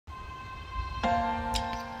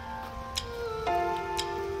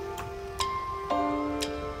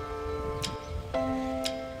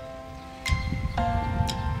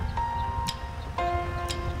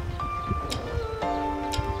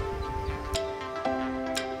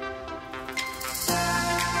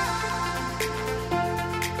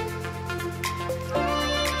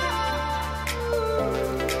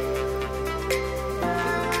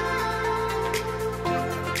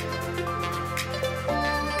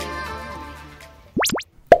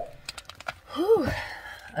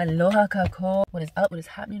Aloha kako. What is up? What is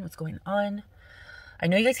happening? What's going on? I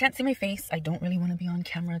know you guys can't see my face. I don't really want to be on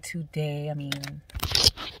camera today. I mean,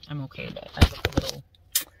 I'm okay, but I look a little,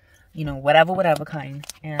 you know, whatever kind.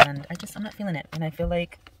 And I'm not feeling it. And I feel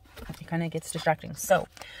like it kind of gets distracting. So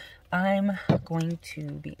I'm going to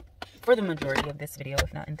be, for the majority of this video,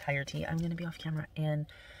 if not entirety, I'm going to be off camera. And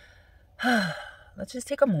let's just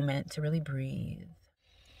take a moment to really breathe.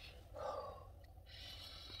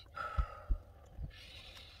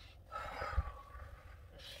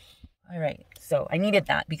 All right, so I needed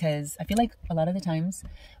that because I feel like a lot of the times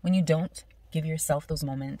when you don't give yourself those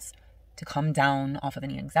moments to come down off of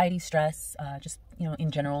any anxiety, stress, just, you know,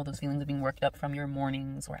 in general, those feelings of being worked up from your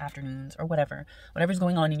mornings or afternoons or whatever's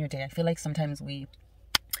going on in your day. I feel like sometimes we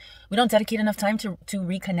don't dedicate enough time to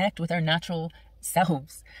reconnect with our natural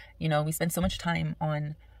selves. You know, we spend so much time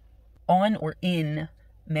on or in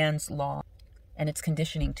man's law and its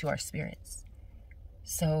conditioning to our spirits.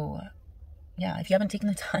 So yeah, if you haven't taken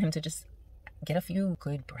the time to just get a few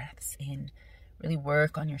good breaths in, really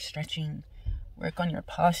work on your stretching, work on your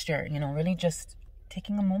posture, you know, really just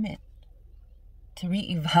taking a moment to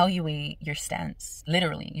reevaluate your stance,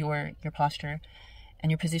 literally your posture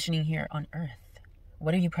and your positioning here on earth.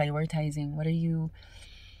 What are you prioritizing? What are you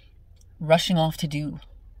rushing off to do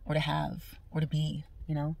or to have or to be,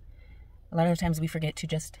 you know? A lot of the times we forget to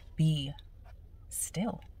just be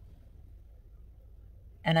still.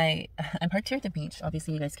 And I'm parked here at the beach.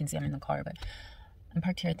 Obviously, you guys can see I'm in the car, but I'm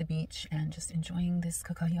parked here at the beach and just enjoying this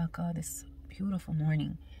kakayaka, this beautiful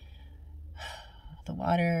morning. The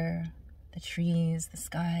water, the trees, the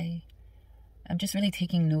sky. I'm just really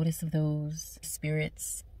taking notice of those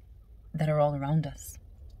spirits that are all around us,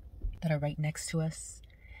 that are right next to us,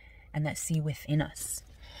 and that see within us.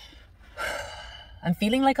 I'm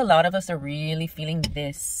feeling like a lot of us are really feeling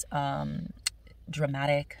this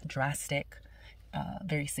dramatic, drastic,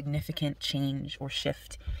 very significant change or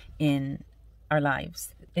shift in our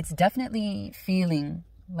lives. It's definitely feeling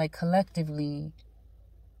like collectively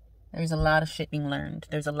there's a lot of shit being learned.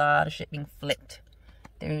 There's a lot of shit being flipped.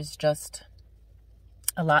 There's just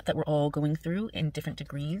a lot that we're all going through in different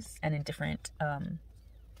degrees and in different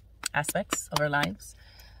aspects of our lives.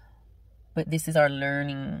 But this is our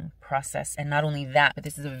learning process. And not only that, but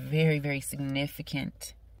this is a very, very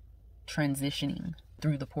significant transitioning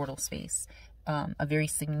through the portal space. A very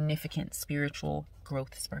significant spiritual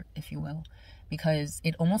growth spurt, if you will, because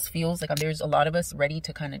it almost feels like there's a lot of us ready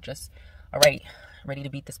to kind of just, all right, ready to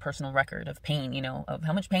beat this personal record of pain, you know, of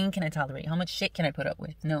how much pain can I tolerate? How much shit can I put up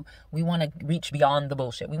with? No, we want to reach beyond the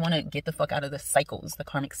bullshit. We want to get the fuck out of the cycles, the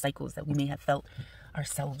karmic cycles that we may have felt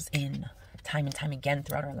ourselves in time and time again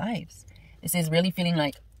throughout our lives. This is really feeling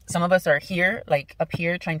like some of us are here, like up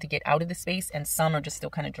here, trying to get out of the space, and some are just still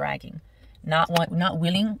kind of dragging, not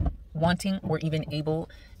willing, wanting, or even able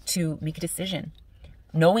to make a decision,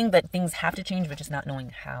 knowing that things have to change, but just not knowing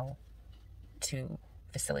how to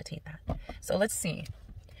facilitate that. So let's see.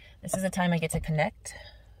 This is a time I get to connect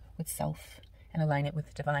with self and align it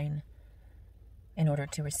with divine in order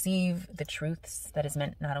to receive the truths that is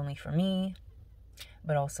meant not only for me,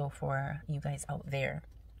 but also for you guys out there.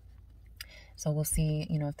 So we'll see,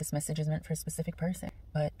 you know, if this message is meant for a specific person.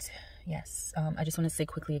 But yes, I just want to say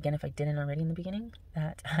quickly again, if I didn't already in the beginning,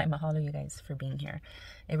 that I mahalo you guys for being here.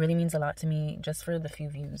 It really means a lot to me just for the few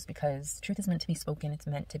views, because truth is meant to be spoken. It's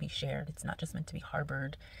meant to be shared. It's not just meant to be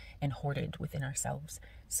harbored and hoarded within ourselves.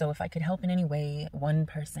 So if I could help in any way, one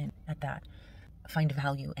person at that, find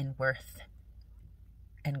value and worth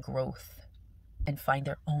and growth and find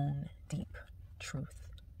their own deep truth,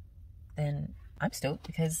 then I'm stoked,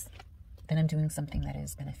 because then I'm doing something that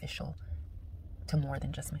is beneficial to more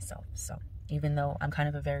than just myself. So even though I'm kind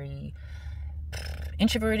of a very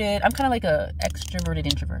introverted, I'm kind of like a extroverted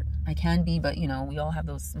introvert. I can be, but you know, we all have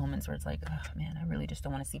those moments where it's like, oh man, I really just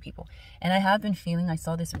don't want to see people. And I have been feeling, I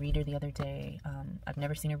saw this reader the other day. I've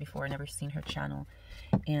never seen her before, never seen her channel.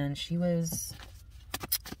 And she was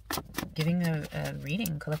giving a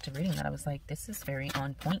reading, collective reading, that I was like, this is very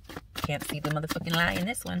on point. Can't see the motherfucking lie in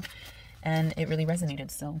this one. And it really resonated.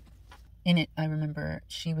 So in it, I remember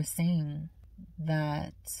she was saying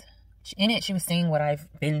that, she was saying what I've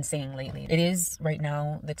been saying lately. It is right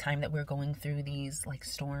now the time that we're going through these like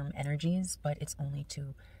storm energies, but it's only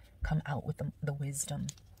to come out with the wisdom,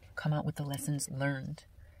 come out with the lessons learned,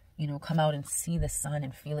 you know, come out and see the sun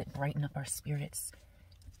and feel it brighten up our spirits,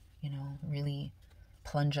 you know, really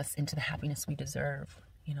plunge us into the happiness we deserve,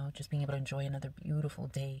 you know, just being able to enjoy another beautiful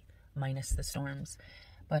day minus the storms.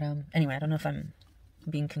 But anyway, I don't know if I'm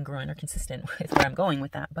being congruent or consistent with where I'm going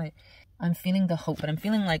with that, but I'm feeling the hope. But I'm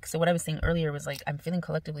feeling like, so what I was saying earlier was like, I'm feeling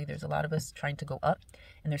collectively there's a lot of us trying to go up,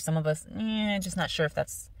 and there's some of us just not sure if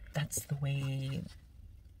that's that's the way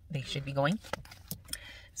they should be going.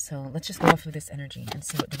 So let's just go off of this energy and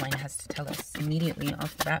see what Divine has to tell us. Immediately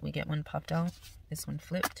off the bat, we get one popped out. This one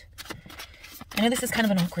flipped. I know this is kind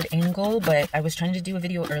of an awkward angle, but I was trying to do a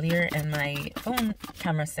video earlier and my phone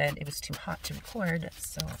camera said it was too hot to record.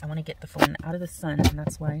 So I want to get the phone out of the sun, and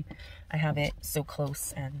that's why I have it so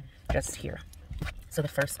close and just here. So the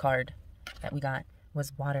first card that we got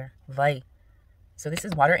was water, Vai. So this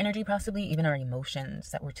is water energy, possibly even our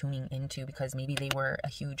emotions that we're tuning into, because maybe they were a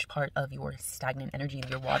huge part of your stagnant energy.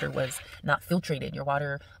 Your water was not filtrated. Your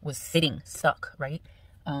water was sitting, stuck, right?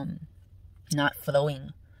 Not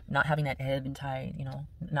flowing, not having that ebb and tide, you know,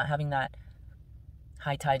 not having that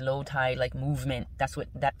high tide, low tide, like movement. That's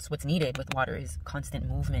what's needed with water, is constant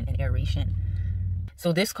movement and aeration.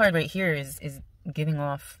 So this card right here is giving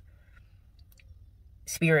off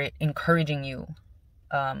spirit encouraging you,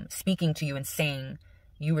 speaking to you and saying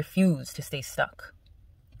you refuse to stay stuck.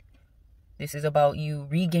 This is about you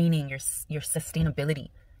regaining your sustainability,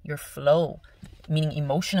 your flow, meaning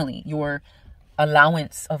emotionally, your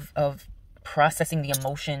allowance of processing the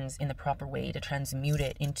emotions in the proper way to transmute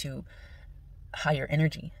it into higher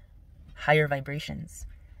energy, higher vibrations.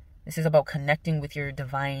 This is about connecting with your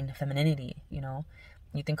divine femininity, you know.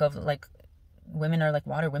 You think of like women are like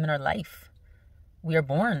water, women are life. We are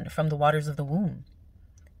born from the waters of the womb.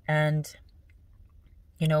 And,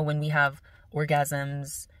 you know, when we have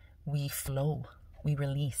orgasms, we flow, we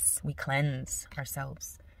release, we cleanse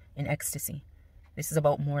ourselves in ecstasy. This is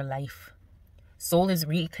about more life. Soul is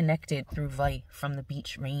reconnected through Vai, from the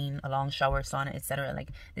beach, rain, a long shower, sauna, etc. Like,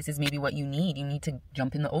 this is maybe what you need. You need to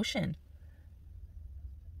jump in the ocean.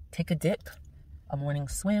 Take a dip, a morning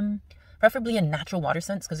swim, preferably a natural water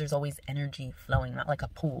sense, because there's always energy flowing, not like a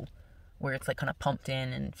pool where it's like kind of pumped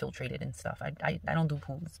in and filtrated and stuff. I don't do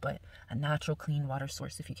pools, but a natural clean water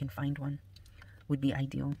source, if you can find one, would be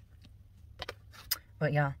ideal.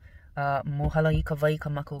 But yeah, mohalai ka vai ka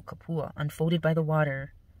mako kapua, unfolded by the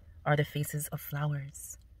water are the faces of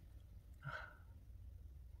flowers.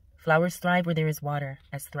 Flowers thrive where there is water,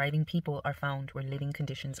 as thriving people are found where living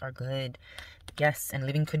conditions are good. Yes, and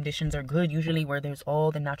living conditions are good usually where there's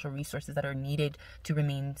all the natural resources that are needed to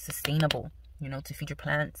remain sustainable. You know, to feed your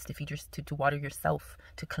plants, to feed to water yourself,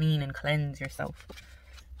 to clean and cleanse yourself.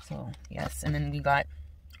 So yes, and then we got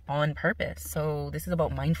on purpose. So this is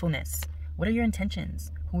about mindfulness. What are your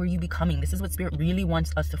intentions? Who are you becoming? This is what Spirit really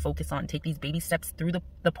wants us to focus on. Take these baby steps through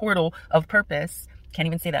the portal of purpose. Can't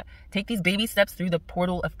even say that. Take these baby steps through the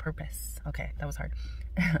portal of purpose. Okay, that was hard.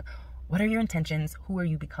 What are your intentions? Who are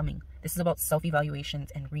you becoming? This is about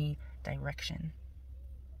self-evaluations and redirection.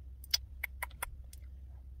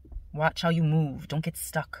 Watch how you move. Don't get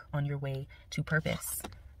stuck on your way to purpose.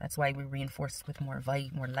 That's why we reinforce with more Vai,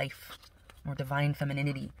 more life, more divine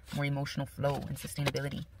femininity, more emotional flow and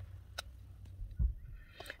sustainability.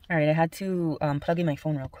 All right, I had to plug in my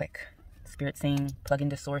phone real quick. Spirit saying plug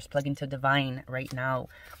into source, plug into divine right now.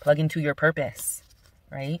 Plug into your purpose,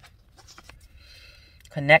 right?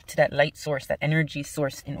 Connect to that light source, that energy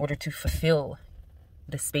source, in order to fulfill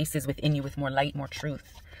the spaces within you with more light, more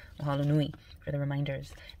truth. Mahalo nui for the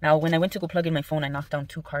reminders. Now, when I went to go plug in my phone, I knocked down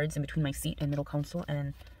 2 cards in between my seat and middle console.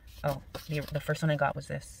 And, oh, the first one I got was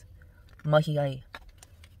this. Mahiai.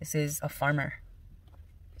 This is a farmer.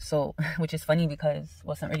 So, which is funny because,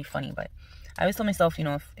 well, it's not really funny, but I always told myself, you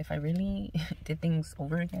know, if I really did things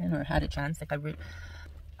over again or had a chance, like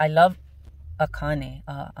I love a kane,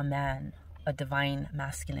 a man, a divine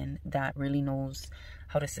masculine that really knows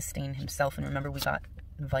how to sustain himself. And remember, we got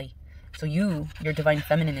Vai. So your divine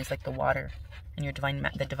feminine is like the water, and your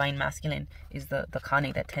the divine masculine is the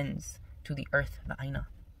kane that tends to the earth, the aina,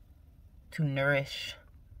 to nourish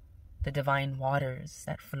the divine waters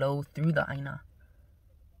that flow through the aina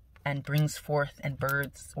and brings forth and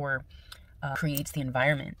births or creates the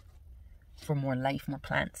environment for more life, more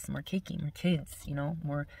plants, more keiki, more kids, you know,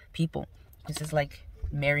 more people. This is like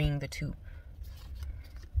marrying the two,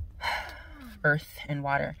 earth and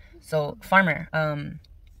water. So farmer,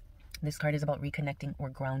 this card is about reconnecting or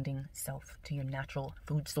grounding self to your natural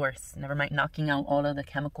food source. Never mind knocking out all of the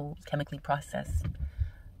chemically processed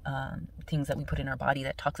things that we put in our body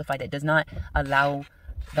that toxify, that does not allow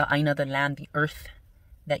the aina, the land, the earth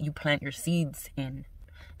that you plant your seeds in.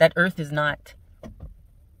 That earth is not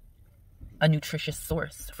a nutritious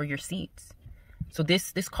source for your seeds. So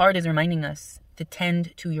this card is reminding us to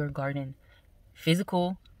tend to your garden.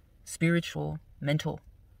 Physical, spiritual, mental.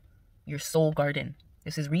 Your soul garden.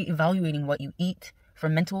 This is reevaluating what you eat for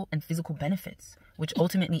mental and physical benefits, which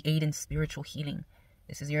ultimately aid in spiritual healing.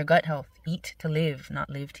 This is your gut health. Eat to live, not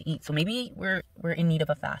live to eat. So maybe we're in need of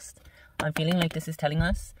a fast. I'm feeling like this is telling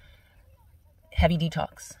us heavy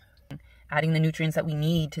detox. adding the nutrients that we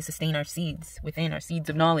need to sustain our seeds within, our seeds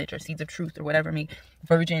of knowledge, our seeds of truth, or whatever may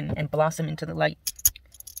burgeon and blossom into the light.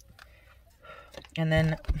 And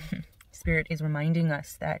then Spirit is reminding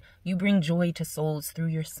us that you bring joy to souls through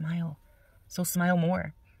your smile. So smile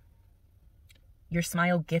more. Your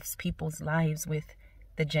smile gifts people's lives with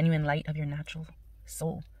the genuine light of your natural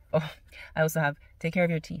soul. Oh, I also have take care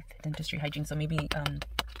of your teeth, dentistry, hygiene. So maybe,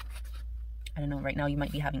 I don't know, right now you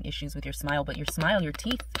might be having issues with your smile, but your smile, your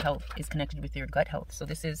teeth health is connected with your gut health. So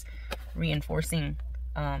this is reinforcing,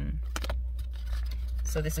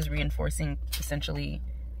 essentially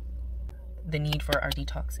the need for our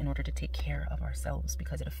detox in order to take care of ourselves,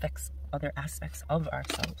 because it affects other aspects of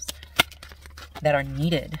ourselves that are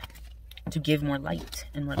needed to give more light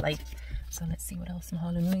and more life. So let's see what else.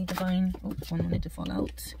 Mahalo divine. Oh, one wanted to fall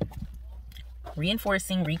out.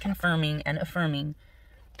 Reinforcing, reconfirming, and affirming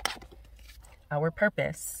our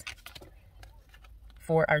purpose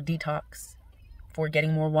for our detox, for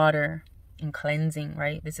getting more water and cleansing,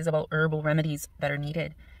 right? This is about herbal remedies that are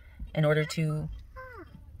needed in order to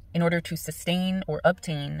sustain or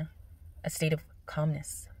obtain a state of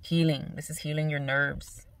calmness, healing. This is healing your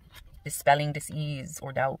nerves, dispelling dis-ease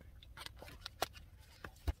or doubt.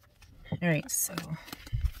 All right, so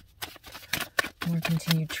more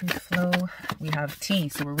continued truth flow. We have tea,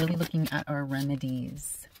 so we're really looking at our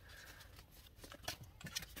remedies.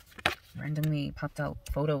 Randomly popped out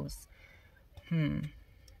photos.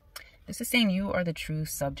 This is saying you are the true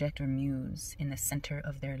subject or muse in the center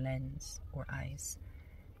of their lens or eyes.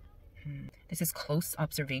 This is close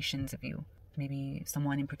observations of you. Maybe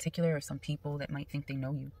someone in particular or some people that might think they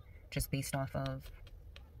know you just based off of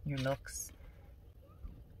your looks.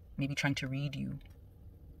 Maybe trying to read you,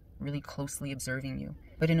 really closely observing you,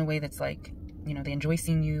 but in a way that's like, you know, they enjoy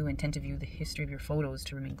seeing you and tend to view the history of your photos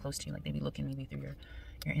to remain close to you. Like they'd be looking maybe through your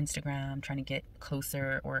Instagram, trying to get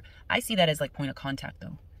closer. Or I see that as like point of contact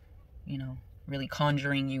though, you know, really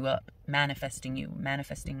conjuring you up, manifesting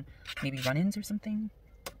maybe run-ins or something,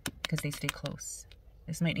 because they stay close.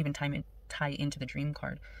 This might even tie into the dream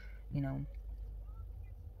card, you know,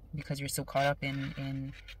 because you're so caught up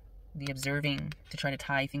in the observing to try to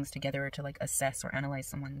tie things together, or to like assess or analyze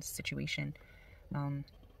someone's situation,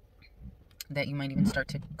 that you might even start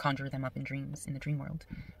to conjure them up in dreams, in the dream world.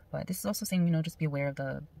 But this is also saying, you know, just be aware of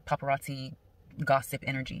the paparazzi gossip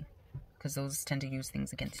energy, because those tend to use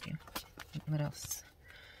things against you. What else?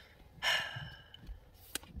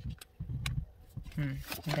 I'm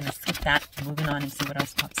gonna skip that, moving on and see what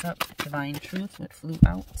else pops up. Divine truth, what flew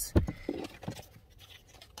out?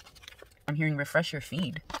 I'm hearing refresh your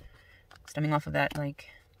feed. Stemming off of that, like,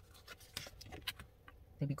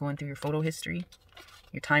 maybe going through your photo history,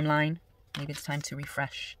 your timeline. Maybe it's time to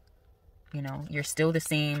refresh. You know, you're still the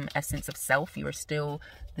same essence of self. You are still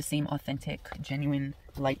the same authentic, genuine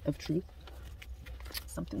light of truth.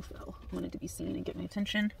 Something fell. Wanted to be seen and get my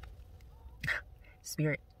attention.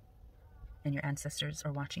 Spirit and your ancestors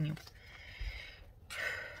are watching you.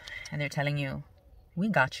 And they're telling you, we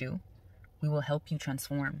got you. We will help you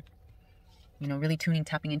transform. You know, really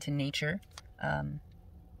tapping into nature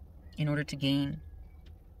in order to gain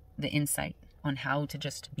the insight on how to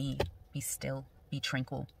just be still, be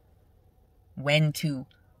tranquil. When to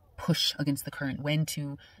push against the current, when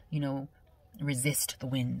to, you know, resist the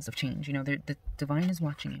winds of change. You know, the divine is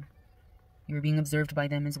watching you. You're being observed by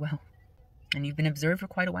them as well. And you've been observed for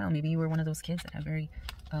quite a while. Maybe you were one of those kids that have very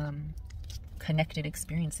connected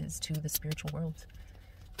experiences to the spiritual world.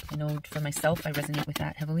 I know for myself, I resonate with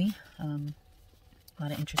that heavily. A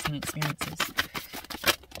lot of interesting experiences.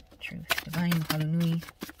 Truth, divine, halunui.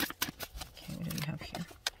 Okay, what do we have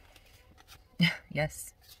here?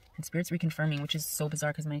 Yes. And Spirit's reconfirming, which is so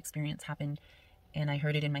bizarre because my experience happened and I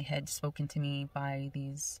heard it in my head spoken to me by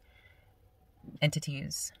these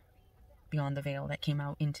entities beyond the veil that came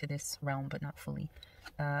out into this realm, but not fully.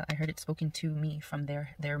 I heard it spoken to me from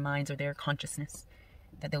their minds or their consciousness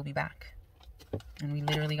that they'll be back. And we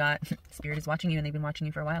literally got, Spirit is watching you, and they've been watching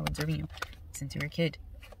you for a while, observing you since you were a kid,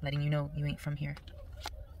 letting you know you ain't from here.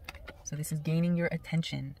 So this is gaining your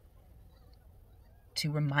attention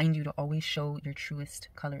to remind you to always show your truest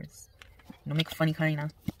colors. Don't make funny kind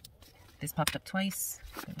of. This popped up twice.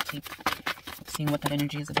 So I'm keep seeing what that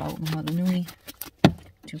energy is about.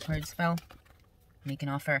 Two cards fell. Make an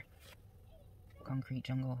offer. Concrete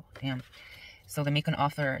jungle. Damn. So the make an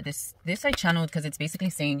offer. This I channeled because it's basically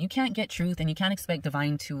saying you can't get truth and you can't expect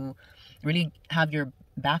divine to really have your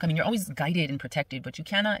back. I mean, you're always guided and protected, but you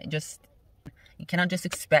cannot just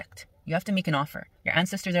expect. You have to make an offer. Your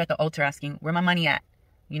ancestors are at the altar asking, where my money at?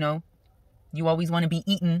 You know, you always want to be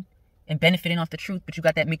eaten and benefiting off the truth, but you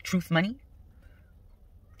got that make truth money.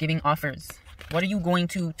 Giving offers. What are you going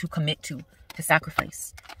to commit to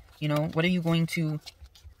sacrifice? You know, what are you going to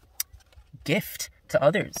gift to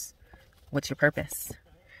others? What's your purpose?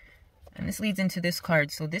 And this leads into this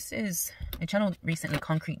card. So this is, I channeled recently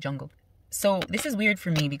Concrete Jungle. So this is weird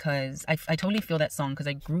for me because I totally feel that song because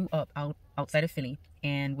I grew up outside of Philly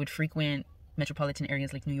and would frequent metropolitan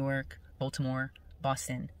areas like New York, Baltimore,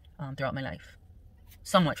 Boston throughout my life.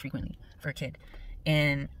 Somewhat frequently for a kid.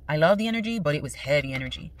 And I love the energy, but it was heavy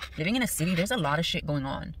energy. Living in a city, there's a lot of shit going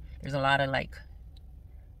on. There's a lot of like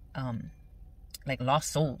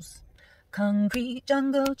lost souls. Concrete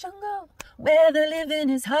jungle, jungle, where the living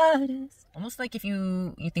is hardest. Almost like if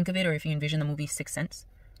you think of it, or if you envision the movie Sixth Sense,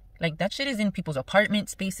 like that shit is in people's apartment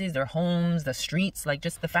spaces, their homes, the streets. Like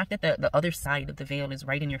just the fact that the other side of the veil is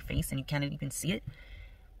right in your face and you can't even see it.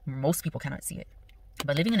 Most people cannot see it.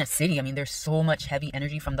 But living in a city, I mean, there's so much heavy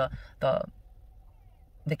energy from the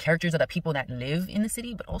characters of the people that live in the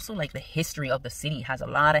city, but also like the history of the city has a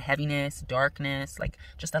lot of heaviness, darkness, like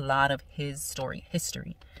just a lot of his story,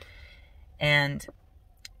 history. And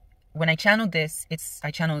when I channeled this, I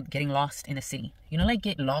channeled getting lost in a city. You know, like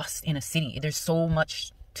get lost in a city. There's so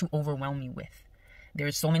much to overwhelm you with.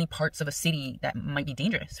 There's so many parts of a city that might be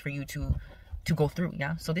dangerous for you to go through.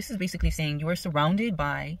 Yeah. So this is basically saying you are surrounded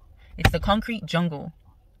by, it's the concrete jungle,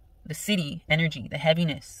 the city energy, the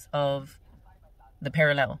heaviness of the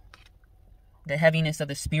parallel, the heaviness of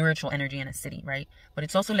the spiritual energy in a city, right? But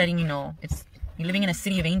it's also letting you know you're living in a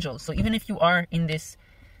city of angels. So even if you are in this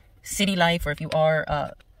city life, or if you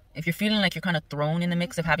are if you're feeling like you're kind of thrown in the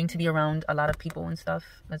mix of having to be around a lot of people and stuff,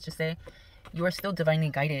 let's just say, you are still divinely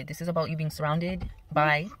guided. This is about you being surrounded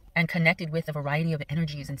by and connected with a variety of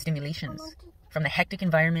energies and stimulations from the hectic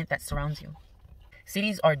environment that surrounds you.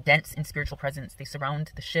 Cities are dense in spiritual presence. They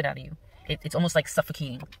surround the shit out of you. It's almost like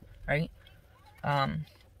suffocating, right? You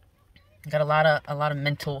got a lot of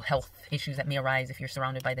mental health issues that may arise if you're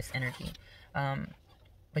surrounded by this energy.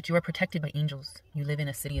 But you are protected by angels. You live in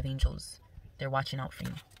a city of angels. They're watching out for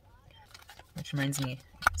you. Which reminds me,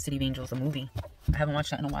 City of Angels, a movie. I haven't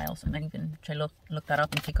watched that in a while, so I might even try to look that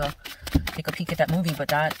up and take a peek at that movie. But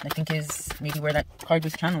that, I think, is maybe where that card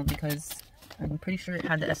was channeled, because I'm pretty sure it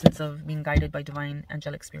had the essence of being guided by divine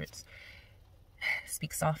angelic spirits.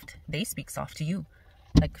 Speak soft. They speak soft to you,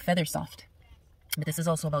 like feather soft. But this is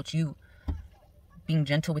also about you being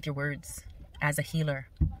gentle with your words as a healer.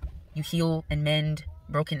 You heal and mend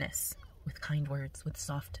brokenness with kind words, with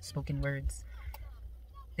soft spoken words.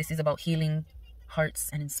 This is about healing hearts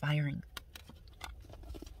and inspiring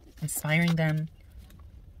them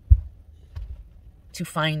to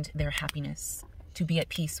find their happiness, to be at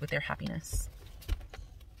peace with their happiness.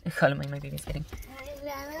 My baby's getting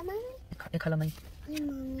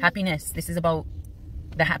happiness. This is about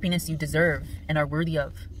the happiness you deserve and are worthy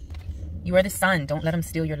of. You are the sun. Don't let them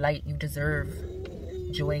steal your light. You deserve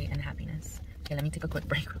joy and happiness. Okay, let me take a quick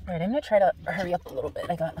break. All right, I'm gonna try to hurry up a little bit.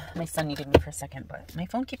 My son needed me for a second, but my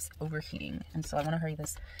phone keeps overheating, and so I want to hurry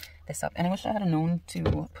this up. And I wish I had known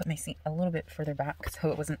to put my seat a little bit further back so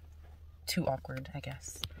it wasn't too awkward, I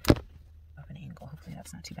guess, of an angle. Hopefully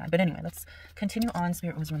that's not too bad. But anyway, let's continue on.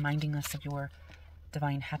 Spirit was reminding us of your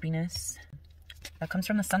divine happiness that comes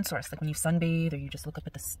from the sun source. Like when you sunbathe, or you just look up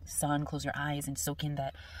at the sun, close your eyes and soak in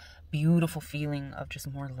that beautiful feeling of just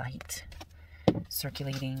more light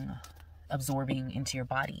circulating, absorbing into your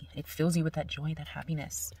body. It fills you with that joy, that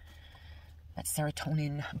happiness, that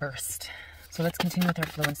serotonin burst. So let's continue with our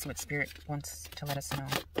flow and see what Spirit wants to let us know.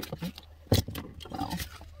 Well,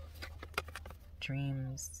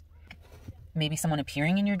 dreams. Maybe someone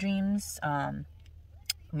appearing in your dreams,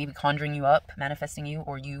 maybe conjuring you up, manifesting you,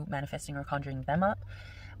 or you manifesting or conjuring them up.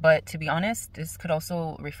 But to be honest, this could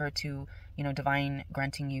also refer to, you know, divine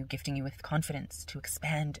granting you, gifting you with confidence to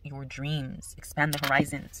expand your dreams, expand the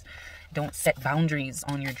horizons. Don't set boundaries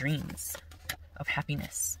on your dreams of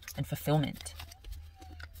happiness and fulfillment.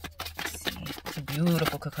 Let's see. It's a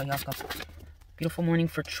beautiful kakayaka. Beautiful morning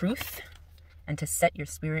for truth and to set your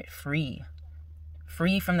spirit free.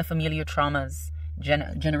 Free from the familiar traumas,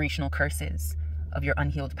 generational curses of your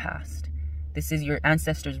unhealed past. This is your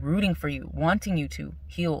ancestors rooting for you, wanting you to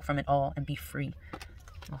heal from it all and be free.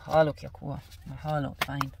 Mahalo, Kiakua. Mahalo,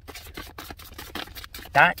 divine.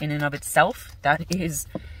 That in and of itself, that is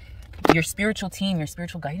your spiritual team, your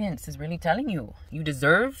spiritual guidance is really telling you. You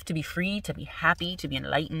deserve to be free, to be happy, to be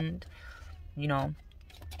enlightened, you know,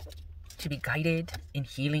 to be guided in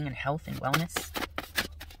healing and health and wellness.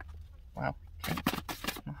 Wow. Okay.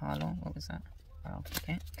 Mahalo. What was that? Wow.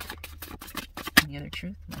 Okay. Any other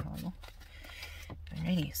truth? Mahalo.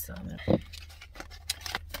 Alrighty, so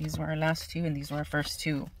these were our last two, and these were our first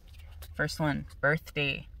two. First one,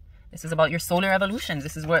 birthday. This is about your solar evolutions.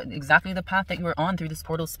 This is exactly the path that you are on through this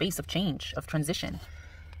portal space of change, of transition.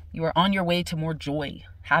 You are on your way to more joy,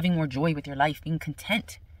 having more joy with your life, being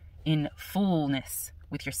content in fullness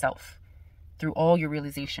with yourself through all your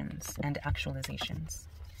realizations and actualizations.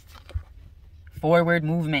 Forward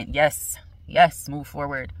movement. Yes. Yes, move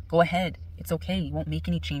forward. Go ahead. It's okay. You won't make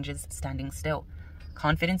any changes standing still.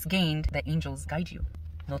 Confidence gained that angels guide you.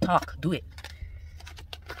 No talk. Do it.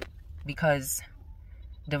 Because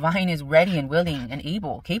divine is ready and willing and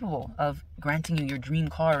able, capable of granting you your dream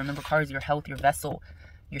car. Remember, car is your health, your vessel,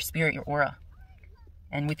 your spirit, your aura.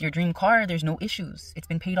 And with your dream car, there's no issues. It's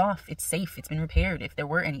been paid off. It's safe. It's been repaired if there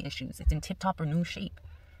were any issues. It's in tip-top or new shape.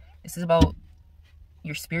 This is about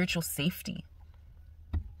your spiritual safety.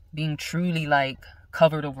 Being truly like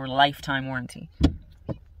covered over lifetime warranty.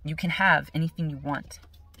 You can have anything you want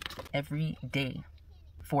every day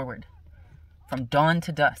forward. From dawn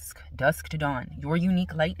to dusk, dusk to dawn. Your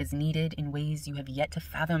unique light is needed in ways you have yet to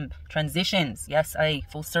fathom. Transitions. Yes,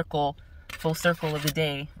 full circle of the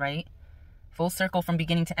day, right? Full circle from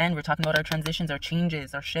beginning to end. We're talking about our transitions, our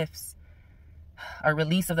changes, our shifts, our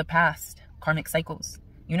release of the past, karmic cycles.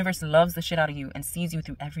 Universe loves the shit out of you and sees you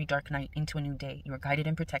through every dark night into a new day. You are guided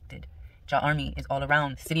and protected. Jah Army is all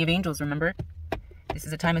around. City of Angels, remember? This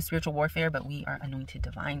is a time of spiritual warfare, but we are anointed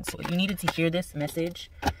divine. So if you needed to hear this message,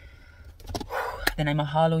 then I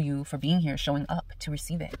mahalo you for being here, showing up to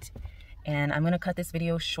receive it. And I'm going to cut this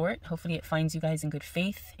video short. Hopefully it finds you guys in good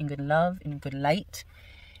faith, in good love, in good light.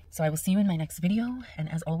 So I will see you in my next video. And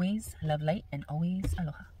as always, love, light, and always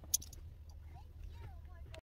aloha.